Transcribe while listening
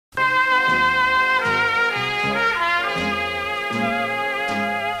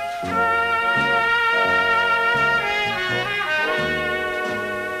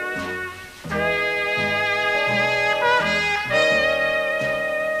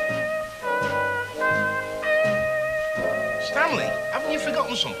Stanley, haven't you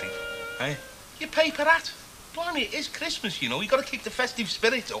forgotten something? Eh? Your paper hat. Blimey, it is Christmas, you know. You've got to keep the festive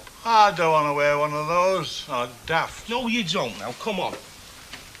spirit up. I don't want to wear one of those. Oh, daft. No, you don't now. Come on.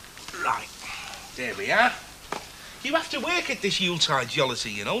 Right. There we are. You have to work at this Yuletide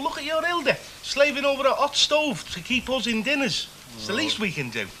jollity, you know. Look at your Hilda, slaving over a hot stove to keep us in dinners. It's the least we can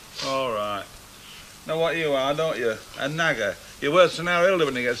do. All right. Know what you are, don't you? A nagger. You're worse than our Hilda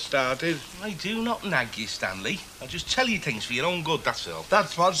when you get started. I do not nag you, Stanley. I just tell you things for your own good, that's all.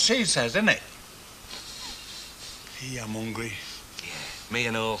 That's what she says, isn't it? I'm hungry. Yeah, me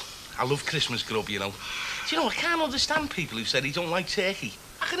and all. I love Christmas grub, you know. Do you know, I can't understand people who say they don't like turkey.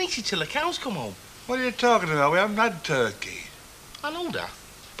 I can eat it till the cows come home. What are you talking about? We haven't had turkey. I know that.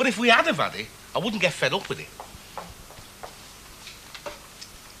 But if we had have had it, I wouldn't get fed up with it.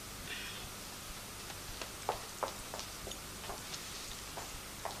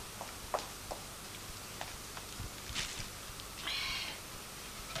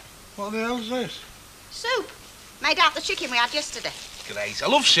 What the hell's this? Soup. Made out the chicken we had yesterday. Great. I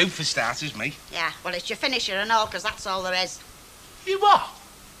love soup for starters, me. Yeah, well, it's your finisher and all, because that's all there is. You what?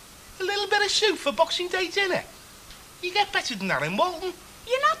 A little bit of soup for Boxing Day dinner? You get better than that in Walton.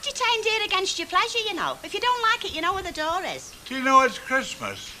 You're not detained here against your pleasure, you know. If you don't like it, you know where the door is. Do you know it's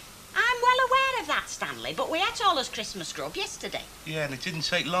Christmas? I'm well aware of that, Stanley, but we ate all this Christmas grub yesterday. Yeah, and it didn't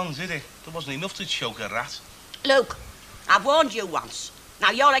take long, did it? There wasn't enough to choke a rat. Luke, I've warned you once.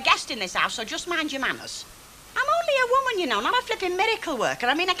 Now, you're a guest in this house, so just mind your manners. I'm only a woman, you know, not a flipping miracle worker.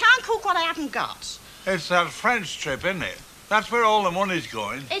 I mean, I can't cook what I haven't got. It's that French trip, isn't it? That's where all the money's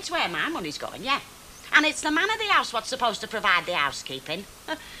going. It's where my money's going, yeah. And it's the man of the house what's supposed to provide the housekeeping.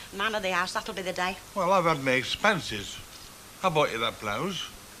 Man of the house, that'll be the day. Well, I've had my expenses. I bought you that blouse.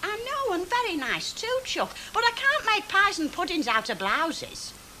 I know, and very nice too, Chuck. But I can't make pies and puddings out of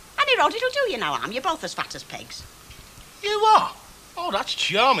blouses. Any road, it'll do you no harm. You're both as fat as pigs. You are? Oh, that's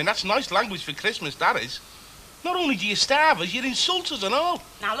charming. That's nice language for Christmas, that is. Not only do you starve us, you insult us and all.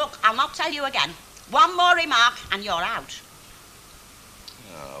 Now, look, I'll not tell you again. One more remark and you're out.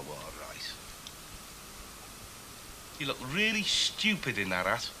 Oh, all right. You look really stupid in that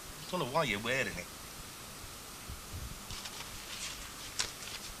hat. I don't know why you're wearing it.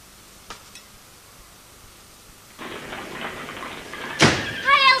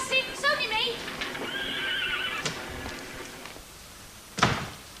 Hi, Elsie. It's only me.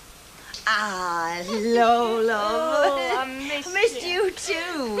 Ah, hello, love. Oh, I missed you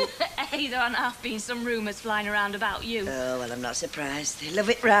too. Hey, there aren't half been some rumours flying around about you. Oh, well, I'm not surprised. They love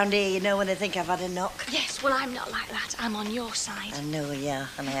it round here, you know, when they think I've had a knock. Yes, well, I'm not like that. I'm on your side. I know, yeah,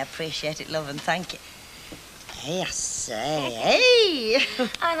 and I appreciate it, love, and thank you. Hey, I say, hey!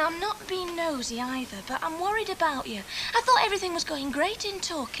 And I'm not being nosy either, but I'm worried about you. I thought everything was going great in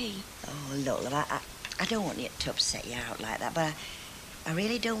Torquay. Oh, look, love, I don't want it to upset you out like that, but I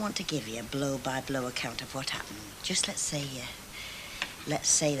really don't want to give you a blow-by-blow account of what happened. Just let's say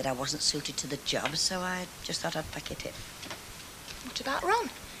that I wasn't suited to the job, so I just thought I'd pack it in. What about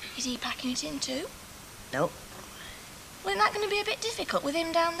Ron? Is he packing it in too? Nope. Well, isn't that going to be a bit difficult with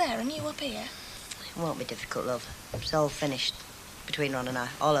him down there and you up here? It won't be difficult, love. It's all finished between Ron and I,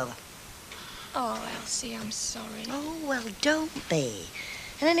 all over. Oh, Elsie, I'm sorry. Oh, well, don't be.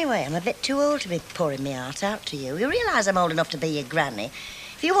 And anyway, I'm a bit too old to be pouring my heart out to you. You realise I'm old enough to be your granny.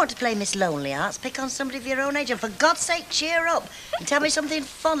 If you want to play Miss Lonely Hearts, pick on somebody of your own age, and for God's sake, cheer up and tell me something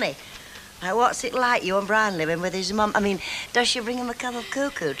funny. Like, what's it like, you and Brian living with his mum? I mean, does she bring him a cup of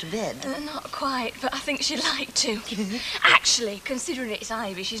cuckoo to bed? Not quite, but I think she'd like to. Actually, considering it's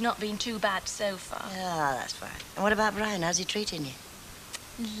Ivy, she's not been too bad so far. Ah, that's fine. And what about Brian? How's he treating you?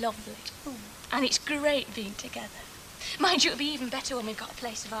 Lovely. And it's great being together. Mind you, it'll be even better when we've got a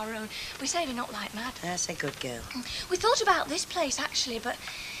place of our own. We're saving up like mad. That's a good girl. We thought about this place, actually, but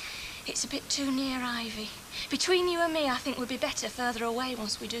it's a bit too near Ivy. Between you and me, I think we'd be better further away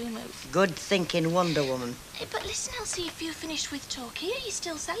once we do move. Good thinking, Wonder Woman. Hey, but listen, Elsie, if you're finished with Torquay, are you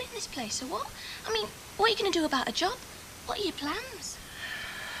still selling this place or what? I mean, what are you going to do about a job? What are your plans?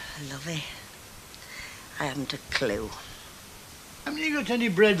 Lovey, I haven't a clue. Haven't you got any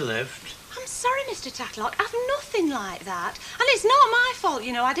bread left? I'm sorry, Mr. Tatlock. I've nothing like that. And it's not my fault,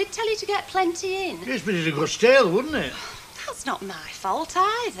 you know. I did tell you to get plenty in. Yes, but it'd go stale, wouldn't it? That's not my fault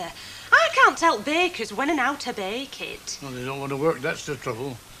either. I can't help bakers when and how to bake it. Well, they don't want to work, that's the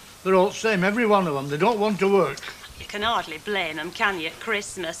trouble. They're all the same, every one of them. They don't want to work. You can hardly blame them, can you, at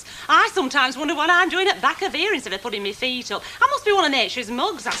Christmas? I sometimes wonder what I'm doing at back of here instead of putting my feet up. I must be one of nature's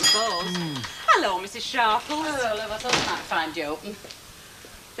mugs, I suppose. Hello, Mrs. Sharples. Hello, love. I thought I might find you open.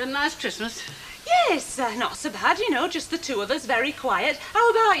 You had a nice Christmas? Yes, not so bad, you know, just the two of us, very quiet. How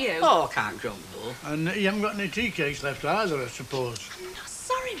about you? Oh, I can't grumble. though. And you haven't got any tea cakes left either, I suppose. No,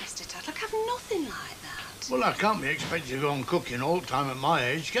 sorry, Mr. Tadlock, I've nothing like that. Well, I can't be expected to go on cooking all the time at my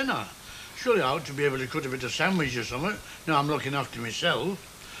age, can I? Surely I ought to be able to cut a bit of sandwich or something. Now I'm looking after myself.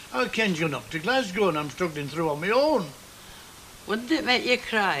 Ken's gone up to Glasgow and I'm struggling through on my own. Wouldn't it make you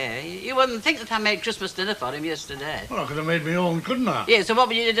cry, eh? You wouldn't think that I made Christmas dinner for him yesterday. Well, I could have made my own, couldn't I? Yeah, so what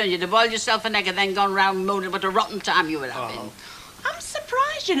would you have done? You'd have boiled yourself an egg and then gone round moaning what a rotten time you were having. Oh. I'm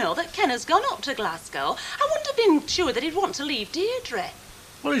surprised, you know, that Ken has gone up to Glasgow. I wouldn't have been sure that he'd want to leave Deirdre.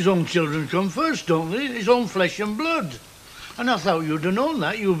 Well, his own children come first, don't they? His own flesh and blood. And I thought you'd have known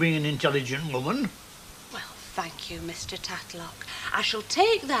that, you being an intelligent woman. Well, thank you, Mr. Tatlock. I shall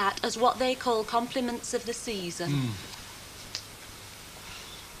take that as what they call compliments of the season.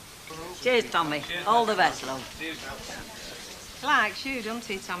 Cheers, Tommy. All the best, love. Likes you, doesn't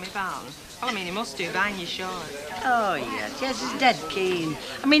he, Tommy Barnes? Well, I mean, he must do, buying your shorts. Oh, yeah, Jez is dead keen.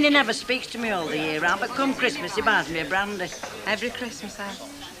 I mean, he never speaks to me all the year round, but come Christmas, he buys me a brandy. Every Christmas, eh?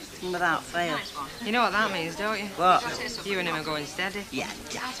 Without fail. You know what that means, don't you? What? You and him are going steady. Yeah.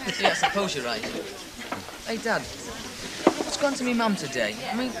 Yeah, I suppose you're right. Hey, Dad, what's gone to me mum today?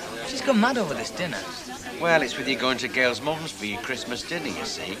 I mean, she's gone mad over this dinner. Well, it's with you going to Gail's mum's for your Christmas dinner, you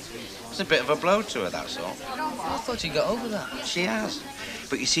see. It's a bit of a blow to her, that's all. I thought you got over that. She has.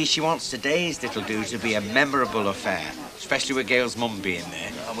 But you see, she wants today's little do to be a memorable affair, especially with Gail's mum being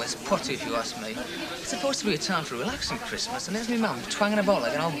there. Oh, well, it's potty if you ask me. It's supposed to be a time for relaxing Christmas, and there's me mum twanging about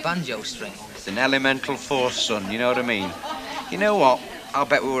like an old banjo string. It's an elemental force, son, you know what I mean? You know what? I'll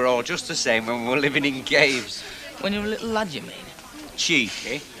bet we were all just the same when we were living in caves. When you were a little lad, you mean?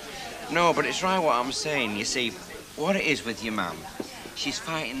 Cheeky. No, but it's right what I'm saying. You see, what it is with your mum, she's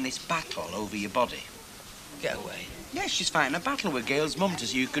fighting this battle over your body. Get away. Yeah, she's fighting a battle with Gail's mum to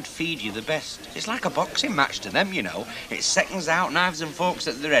see who could feed you the best. It's like a boxing match to them, you know. It's seconds out, knives and forks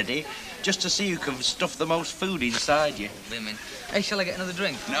at the ready, just to see who can stuff the most food inside you. Women. Hey, shall I get another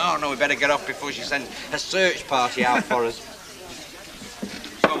drink? No, we better get off before she sends a search party out for us.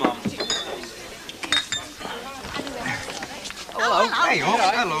 Come on. Hello. Hey,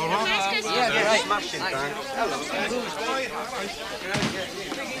 hello, Ron. Yeah, right. Smashing, thanks.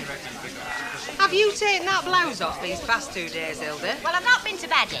 Have you taken that blouse off these past 2 days, Hilda? Well, I've not been to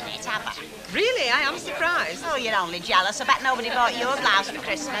bed in it, have I? Really? I am surprised. Oh, you're only jealous. I bet nobody bought you a blouse for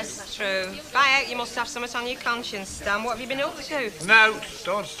Christmas. True. By out, you must have something on your conscience, Stan. What have you been up to? No,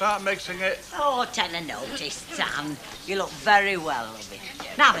 don't start mixing it. Oh, tell a notice, Stan. You look very well, lovey.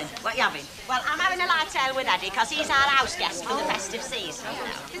 Now then, what you having? Well, I'm having a light ale with Eddie, because he's our house guest for the festive season, you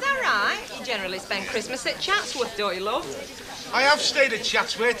know. Is that right? You generally spend Christmas at Chatsworth, don't you, love? I have stayed at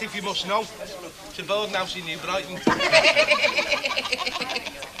Chatsworth, if you must know. It's a boarding house in New Brighton.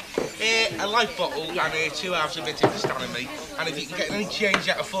 A life bottle and 2 halves of it if it's Stan and me. And if you can get any change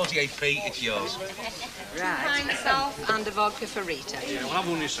out of 48p, it's yours. Right. Myself and a vodka for Rita. Yeah, well, have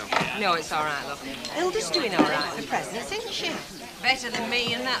one yourself. No, it's all right, love. Hilda's doing all right for presents, isn't she? Better than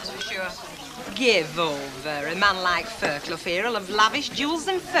me, and that's for sure. Give over. A man like Fairclough here will have lavished jewels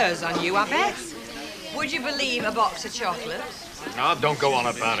and furs on you, I bet. Would you believe a box of chocolates? No, don't go on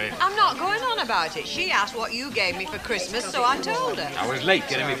about it. I'm not going on about it. She asked what you gave me for Christmas, so I told her. I was late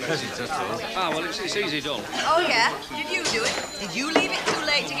getting me presents, that's all. Ah, well, it's easy done. Oh, yeah? Did you do it? Did you leave it too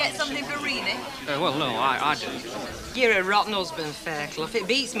late to get something for Renee? Well, no, I didn't. You're a rotten husband, Fairclough. It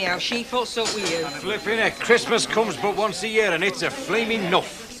beats me how she puts up with you. Flipping heck, Christmas comes but once a year and it's a flaming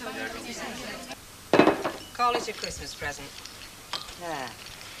nuff. Call it a Christmas present. Ah,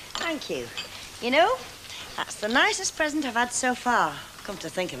 thank you. You know, that's the nicest present I've had so far. Come to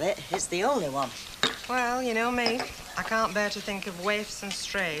think of it, it's the only one. Well, you know me. I can't bear to think of waifs and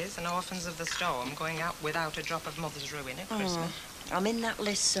strays and orphans of the storm going out without a drop of mother's ruin at Christmas. I'm in that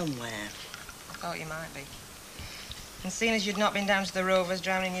list somewhere. I thought you might be. And seeing as you'd not been down to the Rovers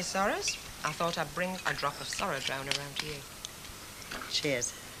drowning your sorrows, I thought I'd bring a drop of sorrow drown around to you.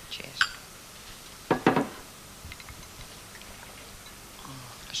 Cheers. Cheers.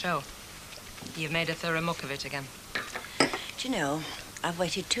 So, you've made a thorough muck of it again. Do you know, I've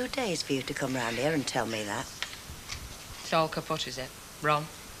waited 2 days for you to come round here and tell me that. It's all kaput, is it? Ron,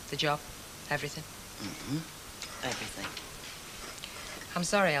 the job, everything? Everything. I'm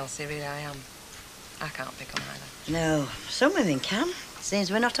sorry, Elsie, really I am. I can't pick 'em either. No, some women can. Seems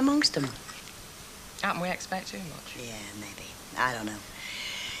we're not amongst them. Haven't we expect too much? Yeah, maybe. I don't know.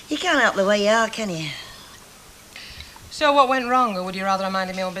 You can't help the way you are, can you? So what went wrong, or would you rather I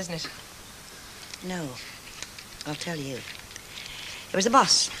minded my own business? No. I'll tell you. It was the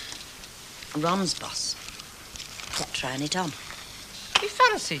boss. Ron's boss. Kept trying it on. He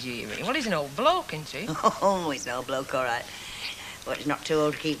fancied you, you mean? Well, he's an old bloke, isn't he? Oh, he's no bloke, all right. But he's not too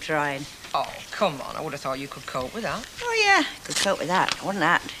old to keep trying. Oh, come on. I would have thought you could cope with that. Oh, yeah, could cope with that. It wasn't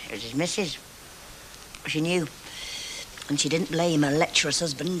that. It was his missus. She knew. And she didn't blame her lecherous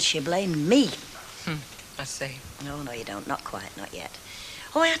husband. She blamed me. I see. No, you don't. Not quite. Not yet.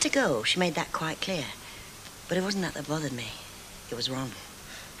 Oh, I had to go. She made that quite clear. But it wasn't that bothered me. It was Ron.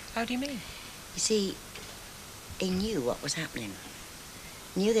 How do you mean? You see, he knew what was happening.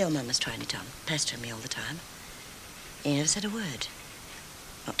 Knew the old man was trying it on, pestering me all the time. He never said a word.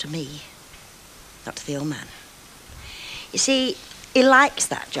 Not to me. Not to the old man. You see, he likes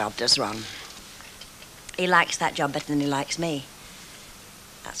that job, does Ron. He likes that job better than he likes me.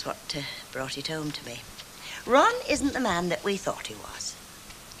 That's what brought it home to me. Ron isn't the man that we thought he was.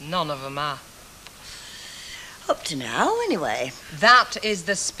 None of them are. Up to now, anyway. That is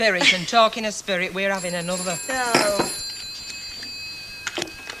the spirit, and talking of spirit, we're having another. Oh.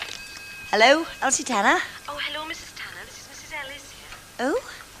 Hello, Elsie Tanner. Oh, hello, Mrs. Tanner. This is Mrs. Ellis here. Oh?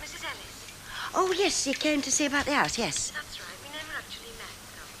 Mrs. Ellis. Oh, yes, you came to see about the house, yes. That's right. We never actually met,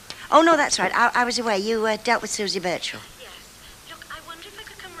 though. Oh, no, that's right. I was away. You dealt with Susie Birchall. Yes. Look, I wonder if I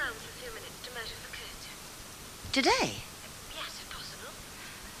could come round for a few minutes to measure the curtain. Today? Yes, if possible.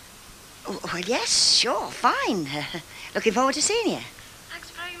 Oh, well, yes, sure, fine. Looking forward to seeing you. Thanks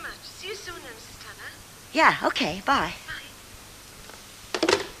very much. See you soon, then, Mrs. Tanner. Yeah, okay, bye. Bye.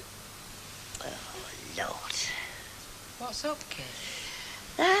 Lord. What's up, kid?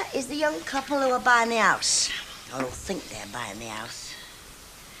 That is the young couple who are buying the house. Or who think they're buying the house.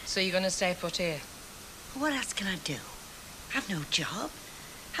 So you're going to stay put here? What else can I do? I've no job.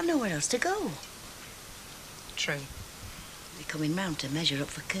 I've nowhere else to go. True. They're coming round to measure up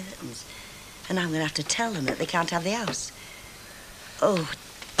for curtains. And I'm going to have to tell them that they can't have the house. Oh,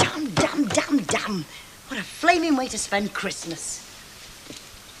 damn. What a flaming way to spend Christmas.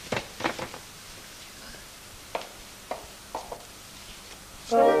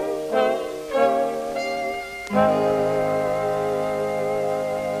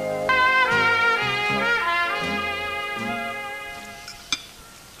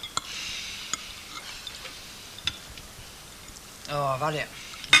 Oh, I've had it.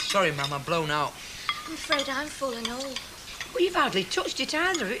 Sorry, Mum, I'm blown out. I'm afraid I'm full and all. Well, you've hardly touched it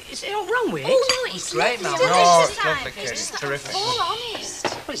either. Is it all wrong with it? Oh, no, it's great, lovely. Mum. Oh, Delicious, it's lovely, Ivy. kid. It's terrific. All honest.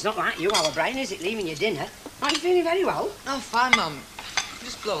 Well, it's not like you, our brain, is it, leaving your dinner? Aren't you feeling very well? Oh, fine, Mum. I'm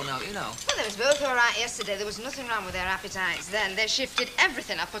just blown out, you know. Well, they was both all right yesterday. There was nothing wrong with their appetites then. They shifted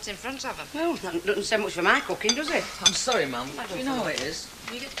everything I put in front of them. Well, that doesn't say much for my cooking, does it? I'm sorry, Mum. You know how it is.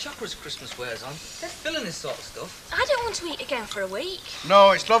 You get chocolate as Christmas wears on. They're filling this sort of stuff. I don't want to eat again for a week.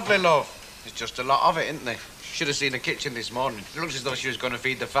 No, it's lovely, love. There's just a lot of it, isn't there? Should have seen the kitchen this morning. It looks as though she was going to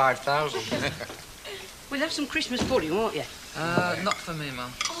feed the 5,000. We'll have some Christmas pudding, won't you? Not for me,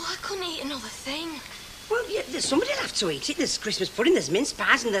 Mum. Oh, I couldn't eat another thing. Well, yeah, somebody'll have to eat it. There's Christmas pudding, there's mince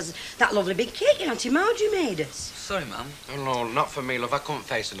pies, and there's that lovely big cake your Auntie Marjorie made us. Sorry, Mum. Oh, no, not for me, love. I couldn't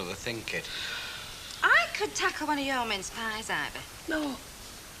face another thing, kid. I could tackle one of your mince pies, Ivy. No.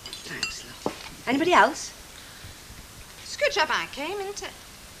 Thanks, love. Anybody else? It's a good job I came, isn't it?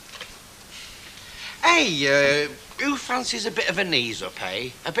 Hey, who fancies a bit of an ease up, eh?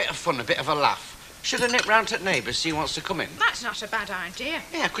 A bit of fun, a bit of a laugh. Should I nip round to neighbours, see who wants to come in? That's not a bad idea.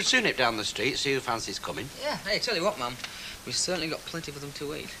 Yeah, I could soon nip down the street, see who fancies coming. Yeah, hey, tell you what, Mum. We've certainly got plenty for them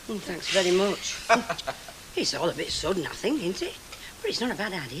to eat. Oh, thanks very much. It's all a bit sudden, I think, isn't it? But it's not a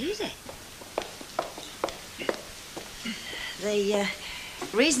bad idea, is it? The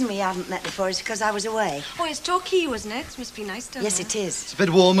reason we haven't met before is because I was away. Oh, it's Torquay, wasn't it? It must be nice down Yes, there. it is. It's a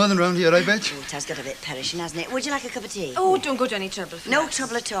bit warmer than round here, I bet. Oh, it has got a bit perishing, hasn't it? Would you like a cup of tea? Oh, don't go to any trouble for No that.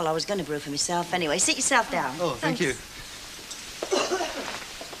 trouble at all. I was going to brew for myself anyway. Sit yourself down. Oh, thank you.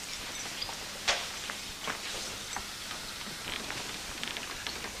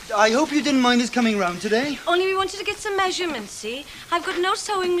 I hope you didn't mind us coming round today. Only we wanted to get some measurements, see? I've got no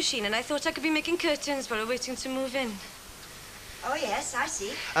sewing machine and I thought I could be making curtains while we're waiting to move in. Oh, yes, I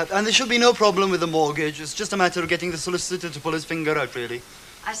see. And there should be no problem with the mortgage. It's just a matter of getting the solicitor to pull his finger out, really.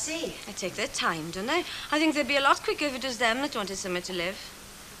 I see. They take their time, don't they? I think they'd be a lot quicker if it was them that wanted somewhere to live.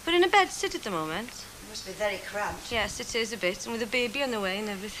 We're in a bed sit at the moment. It must be very cramped. Yes, it is a bit, and with a baby on the way and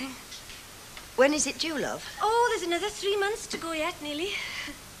everything. When is it due, love? Oh, there's another 3 months to go yet, nearly.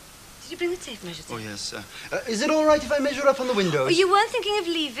 Did you bring the tape measures in? Oh, yes. Is it all right if I measure up on the windows? Oh, you weren't thinking of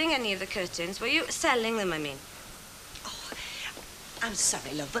leaving any of the curtains, were you? Selling them, I mean. I'm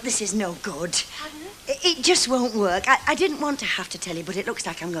sorry, love, but this is no good. Pardon? It just won't work. I didn't want to have to tell you, but it looks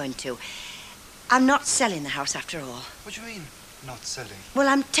like I'm going to. I'm not selling the house after all. What do you mean, not selling? Well,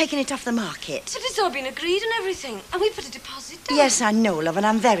 I'm taking it off the market. But it's all been agreed and everything, and we put a deposit down. Yes, I know, love, and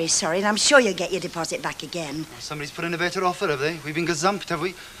I'm very sorry, and I'm sure you'll get your deposit back again. Well, somebody's put in a better offer, have they? We've been gazumped, have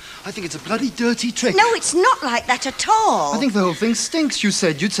we? I think it's a bloody dirty trick. No, it's not like that at all. I think the whole thing stinks. You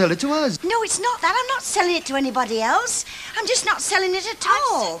said you'd sell it to us. No, it's not that. I'm not selling it to anybody else. I'm just not selling it at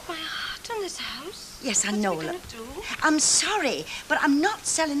all. I've set my heart on this house. Yes, I know, love. I'm sorry, but I'm not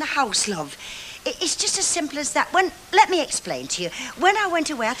selling the house, love. It's just as simple as that. Let me explain to you. When I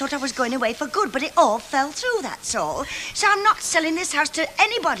went away, I thought I was going away for good, but it all fell through, that's all. So I'm not selling this house to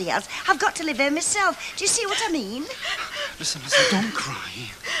anybody else. I've got to live here myself. Do you see what I mean? Listen, don't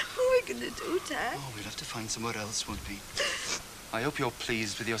cry. What are we going to do, Ted? Oh, we'll have to find somewhere else, won't we? I hope you're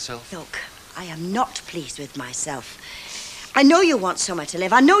pleased with yourself. Look, I am not pleased with myself. I know you want somewhere to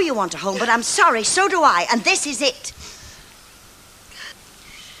live. I know you want a home, but I'm sorry, so do I, and this is it.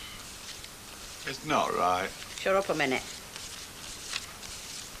 It's not right. Shut up a minute.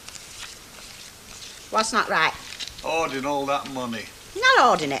 What's not right? Hoarding all that money. Not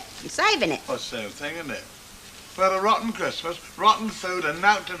hoarding it. I'm saving it. Well, same thing, isn't it? We had a rotten Christmas, rotten food and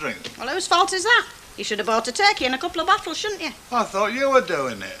nought to drink. Well, whose fault is that? You should have bought a turkey and a couple of bottles, shouldn't you? I thought you were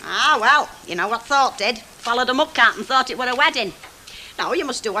doing it. Ah, well, you know what Thought did? Followed a muck cart and thought it were a wedding. No, you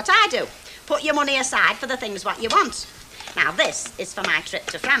must do what I do. Put your money aside for the things what you want. Now, this is for my trip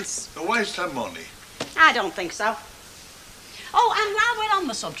to France. A waste of money. I don't think so. Oh, and while we're on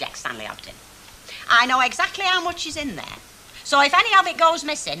the subject, Stanley Ogden, I know exactly how much is in there. So if any of it goes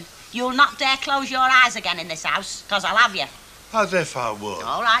missing, you'll not dare close your eyes again in this house, because I'll have you. As if I would.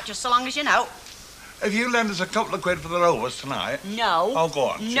 All right, just so long as you know. If you lend us a couple of quid for the rovers tonight... No. Oh, go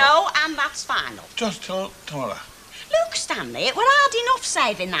on. No, and that's final. Just till tomorrow. Look, Stanley, it were hard enough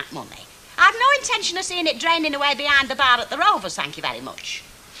saving that money. I've no intention of seeing it draining away behind the bar at the Rovers, thank you very much.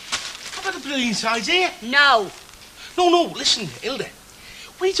 I've had a brilliant idea. No. No, listen, Hilda.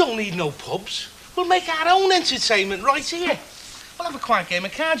 We don't need no pubs. We'll make our own entertainment right here. We'll have a quiet game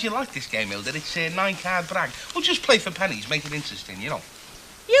of cards. You like this game, Hilda? It's a 9-card brag. We'll just play for pennies, make it interesting, you know.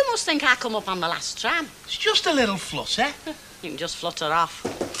 You must think I come up on the last tram. It's just a little flutter. You can just flutter off.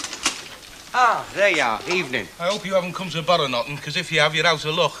 Ah, there you are. Evening. I hope you haven't come to bother nothing, because if you have, you're out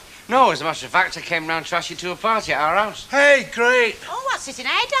of luck. No, as a matter of fact, I came round to ask you to a party at our house. Hey, great. Oh, what's it in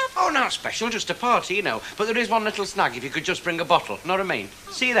aid of? Oh, not special, just a party, you know. But there is one little snag if you could just bring a bottle. Know what I mean?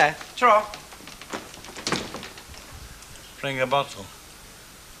 See you there. Ta-ra. Bring a bottle.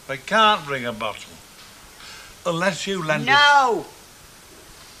 We can't bring a bottle. Unless you lend us... No.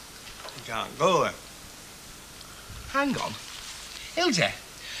 You can't go then. Hang on. Hilda,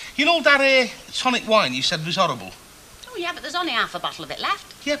 you know that tonic wine you said was horrible? Oh, yeah, but there's only half a bottle of it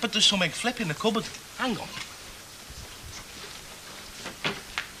left. Yeah, but there's some egg flip in the cupboard. Hang on.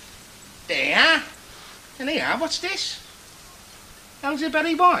 There. And here, what's this?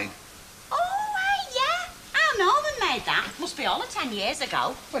 Elderberry wine. Oh, yeah. How Norman made that. Must be all of 10 years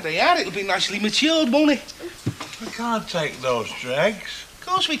ago. Well, they are. It'll be nicely matured, won't it? We can't take those dregs. Of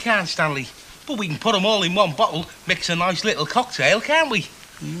course we can, Stanley. But we can put them all in one bottle, mix a nice little cocktail, can't we?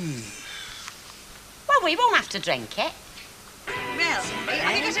 Well, we won't have to drink it. Mel,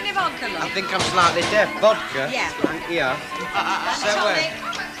 have you got any vodka, love? I think I'm slightly deaf. Vodka? Yeah. Thank you.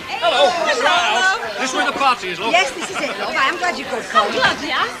 Hello. This where the party is, love? Yes, this is it, love. I am glad you could call. I'm glad you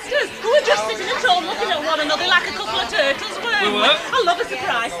asked us. We were just sitting at home looking at one another like a couple of turtles, weren't we? We were. I love a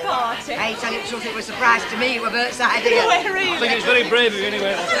surprise party. Hey, tell you the truth, it was a surprise to me. We're Birdside here. Where really? I think it's very brave of you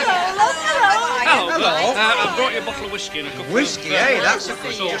anyway. Hello. Hello. I brought you a bottle of whiskey and a couple Whiskey, of... hey, that's a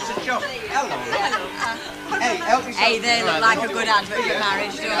good just a job. Hello. Hey, help me. Hey, they look like a good advert for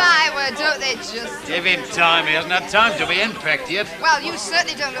marriage, don't they? My word, don't they just? Give him time. He hasn't had time to be henpecked yet. Well, you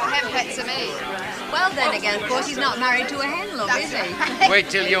certainly don't look henpecked to me. Well, then again, of course, he's not married to a hen, love, is he? Wait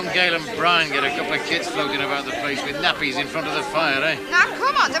till young Gail and Brian get a couple of kids floating about the place with nappies in front of the fire, eh? Now,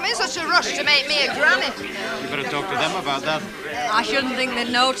 come on, don't be in such a rush to make me a granny. You better talk to them about that. I shouldn't think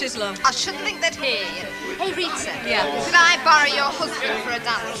they'd notice, love. I shouldn't think they'd hear you. Hey, Rita. Yeah. Could I borrow your husband for a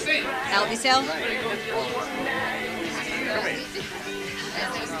dance? Help yourself.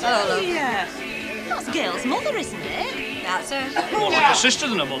 Hello, love. Yeah. That's Gail's mother, isn't it? That's her. More like a sister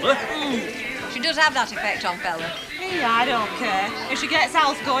than a mother. She does have that effect on fella. Yeah, I don't care. If she gets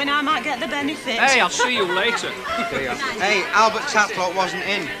health going, I might get the benefit. Hey, I'll see you later. Hey, Albert Taplock wasn't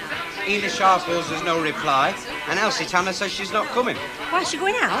in. Ena Sharples has no reply. And Elsie Tanner says she's not coming. Why is she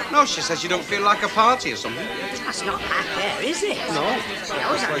going out? No, she says you don't feel like a party or something. That's not back there, is it? No.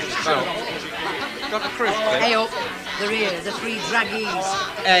 That's where she's felt. Got a cruise, Hey, up. They're here, the three draggies.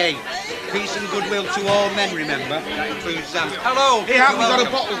 Hey, peace and goodwill to all men, remember? That includes Sam. Hello. Here, we got a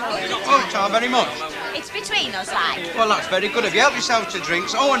bottle. Oh, Tom, very much. It's between us, like. Well, that's very good of you. Help yourself to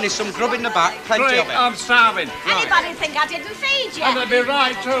drinks. Oh, and there's some grub in the back. Plenty Great, of it. I'm starving. Anybody think I didn't feed you? And they'd be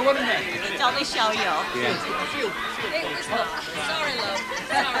right too, wouldn't they? It's only show you. Yeah. Sorry, love.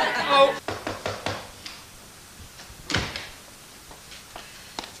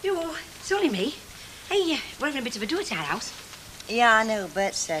 morning, me. Hey, we're having a bit of a do at our house. Yeah, I know.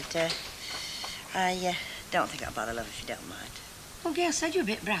 Bert said, I don't think I'll bother, love, if you don't mind. Well, Gail said you're a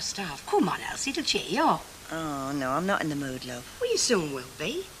bit brassed off. Come on, Elsie, it'll cheer you up. Oh, no, I'm not in the mood, love. Well, you soon will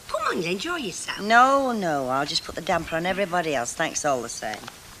be. Come on, you'll enjoy yourself. No, I'll just put the damper on everybody else. Thanks all the same.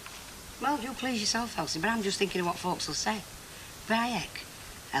 Well, you please yourself, Elsie, but I'm just thinking of what folks will say. By heck,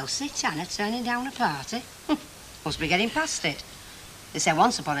 Elsie Tanner turning down a party? Must be getting past it. They said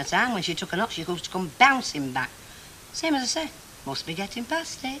once upon a time when she took a knock, she used to come bouncing back. Same as I say, must be getting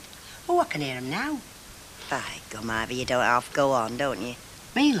past it. Oh, I can hear 'em now. By gum, Ivy, you don't half go on, don't you?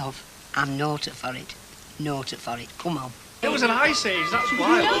 Me, love, I'm noted for it. Noted for it. Come on. It was an ice age, that's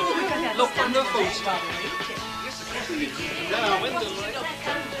why. Look, when the food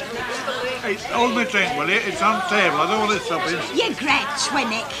Hey, hold me drink, will you? It's on the table. I don't want it stopping. You great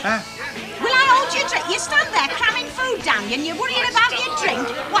twinnick. Huh? Will I hold your drink? You stand there cramming food down you and you're worrying about your drink.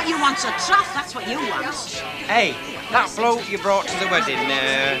 What, you want a trough? That's what you want. Hey, that bloke you brought to the wedding,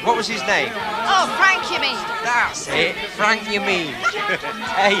 what was his name? Oh, Frank, you mean? That's it, Frank, you mean.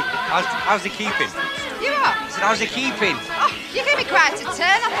 Hey, how's he keeping? You are? I said, how's he keeping? Oh, you gave me quite a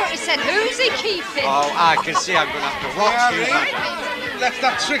turn. I thought you said, who's he keeping? Oh, I can see I'm going to have to watch you. Let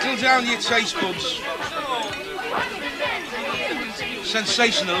that trickle down your taste buds.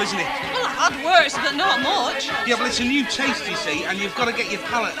 Sensational, isn't it? Well, I've had worse, but not much. Yeah, but it's a new taste, you see, and you've got to get your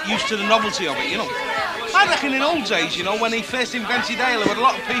palate used to the novelty of it, you know. I reckon in old days, you know, when he first invented ale, there were a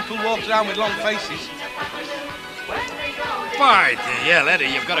lot of people walked around with long faces. By the hell,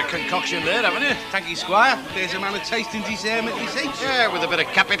 Eddie, you've got a concoction there, haven't you? Thank you, Squire. There's a man of taste and discernment, you see. Yeah, with a bit of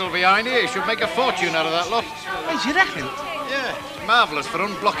capital behind you, you should make a fortune out of that lot. Hey, do you reckon? Yeah, it's marvellous for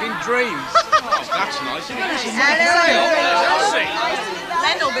unblocking dreams. Oh, that's nice, isn't it?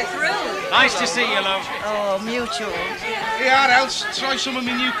 Len will be thrilled. Nice to see you, love. Oh, mutual. Yeah, else try some of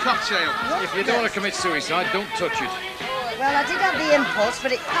my new cocktail. If you don't want to commit suicide, don't touch it. Well, I did have the impulse,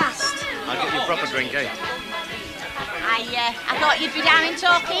 but it passed. I'll get you a proper drink, eh? I thought you'd be down in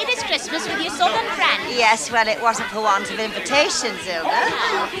Torquay this Christmas with your southern friends. Yes, well, it wasn't for want of invitations, Hilda.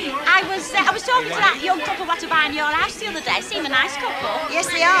 I was talking to that young couple what to buy in your house the other day. Seem a nice couple. Yes,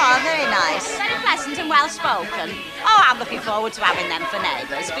 they are. Very nice. Very pleasant and well-spoken. Oh, I'm looking forward to having them for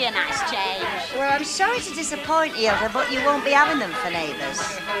neighbours. Be a nice change. Well, I'm sorry to disappoint you, Hilda, but you won't be having them for neighbours.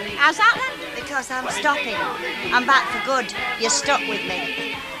 How's that then? Because I'm stopping. I'm back for good. You're stuck with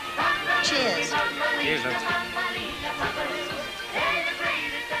me. Cheers. Cheers, love.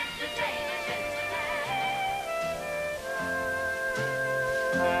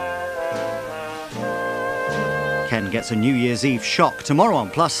 Ken gets a New Year's Eve shock tomorrow on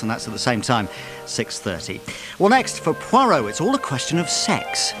Plus, and that's at the same time, 6:30. Well, next, for Poirot, it's all a question of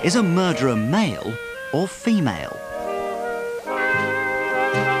sex. Is a murderer male or female?